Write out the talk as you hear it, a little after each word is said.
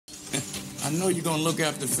know you're gonna look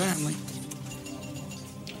after family.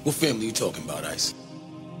 What family you talking about, Ice?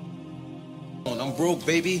 I'm broke,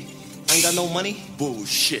 baby. I ain't got no money.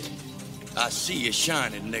 Bullshit. I see you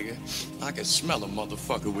shining, nigga. I can smell a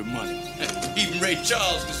motherfucker with money. Even Ray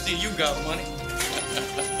Charles can see you got money.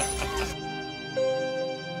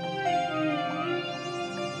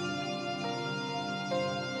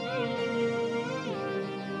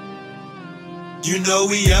 You know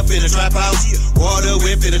we up in the trap house, water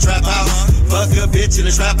whip in the trap house, fuck a bitch in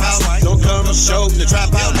the trap house, don't come to show in the trap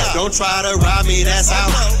house, don't try to rob me, that's out,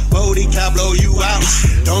 booty can blow you out,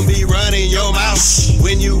 don't be running your mouth,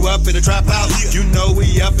 when you up in the trap house, you know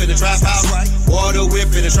we up in the trap house, water whip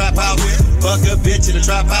in the trap house, fuck a bitch in the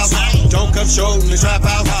trap house, don't come show in the trap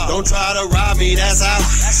house, don't try to rob me, that's out,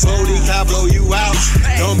 booty can blow you out,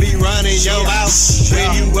 don't be running your mouth, when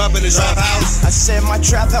you up in the trap house. I said my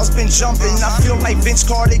trap house been jumping, I feel like Vince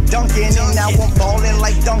Carter dunking, and now I'm ballin'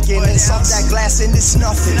 like Duncan. It's off that glass and it's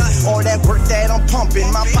nothing. All that work that I'm pumping,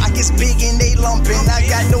 my pockets big and they lumping. I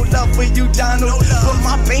got no love for you, Donald, but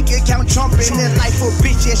my bank account trumping. And life for a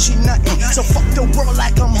bitch, yeah, she nothing. So fuck the world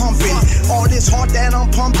like I'm humping. All this heart that I'm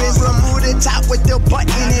pumping, remove the top with the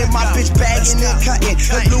button. And my bitch bagging and cutting.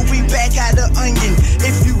 The Louis bag out of onion.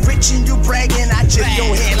 If you rich and you bragging, I chip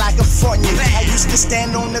your head like a funyun. I used to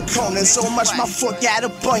stand on the corner, so much my foot got a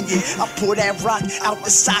bunion. I pull that rock out the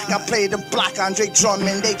sock, I played the block, Andre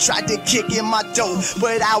Drummond. They tried to kick in my door,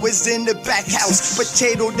 but I was in the back house.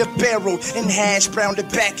 Potato the barrel and hash brown the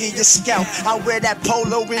back of your scalp. I wear that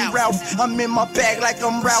polo and Ralph, I'm in my bag like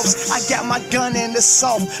I'm Rouse. I got my gun in the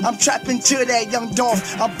soft, I'm trapping to that young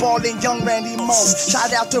Dolph. I'm balling young Randy Moss.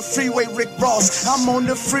 Shout out to Freeway Rick Ross. I'm on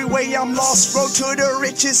the freeway, I'm lost. Road to the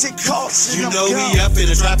riches it costs. You know we up in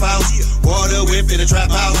the trap house, water whip in the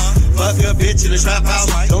trap house, fuck a bitch in the trap house,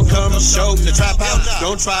 don't come to show in the trap house,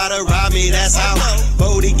 don't try to rob me, that's out,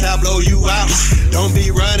 booty can blow you out, don't be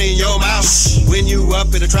running your mouth, when you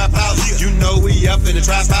up in the trap house, you know we up in the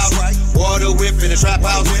trap house, water whip in the trap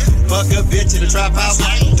house, fuck a bitch in the trap house,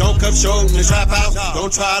 don't come show in the trap house,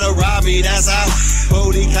 don't try to rob me, that's out,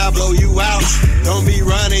 booty can blow you out, don't be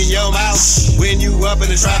running your mouth, when you up in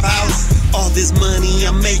the trap house. All this money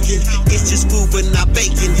I'm making, it's just food but not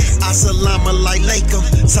bacon. Assalamu alaikum,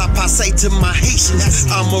 say to my Haitians.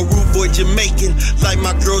 I'm a rude boy Jamaican, like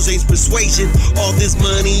my girls ain't persuasion. All this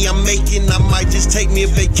money I'm making, I might just take me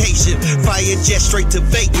a vacation. Fire jet straight to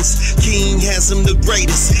Vegas, King Handsome the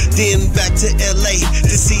greatest. Then back to LA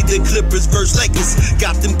to see the Clippers versus Lakers.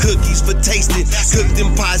 Got them cookies for tasting, cook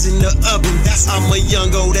them pies in the oven. I'm a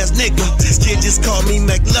young old ass nigga, kid just call me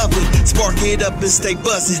McLovin. Spark it up and stay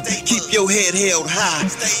buzzing, keep your head held high,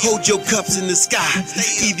 hold your cups in the sky,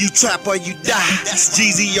 either you trap or you die.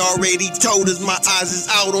 Jeezy already told us my eyes is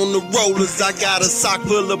out on the rollers. I got a sock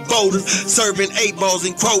full of boulders, serving 8 balls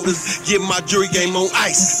and quotas. Get my jury game on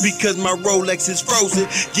ice, because my Rolex is frozen.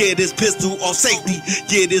 Yeah, this pistol on safety,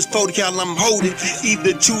 yeah, this 40 cal I'm holding.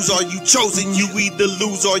 Either choose or you chosen, you either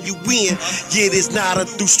lose or you win. Yeah, this not a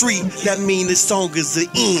through street, that mean the song is the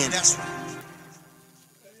end.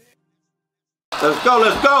 Let's go,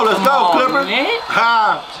 Clippers.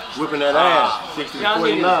 Ha! Whipping that ass. 60-49. Y'all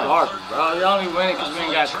niggas garbage, bro. Y'all only winning because we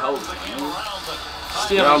ain't got Kobe, man.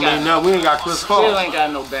 Still ain't got, we ain't got Chris Paul. Still ain't got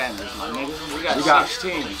no banners, my nigga. We got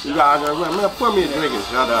 16. You got, man, pour me a drink and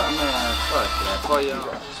shut up. Man, fuck that. For y'all.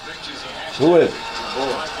 Who is it?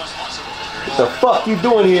 What the fuck you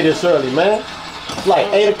doing here this early, man? It's like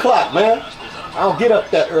 8 o'clock, man. I don't get up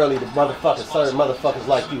that early to motherfuckers serve motherfuckers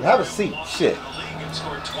like you. Have a seat, shit.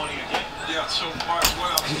 Yeah, so what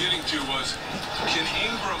I was getting to was, can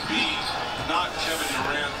Ingram be not Kevin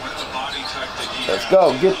Durant with the body type that he has? Let's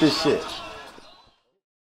go, get this shit.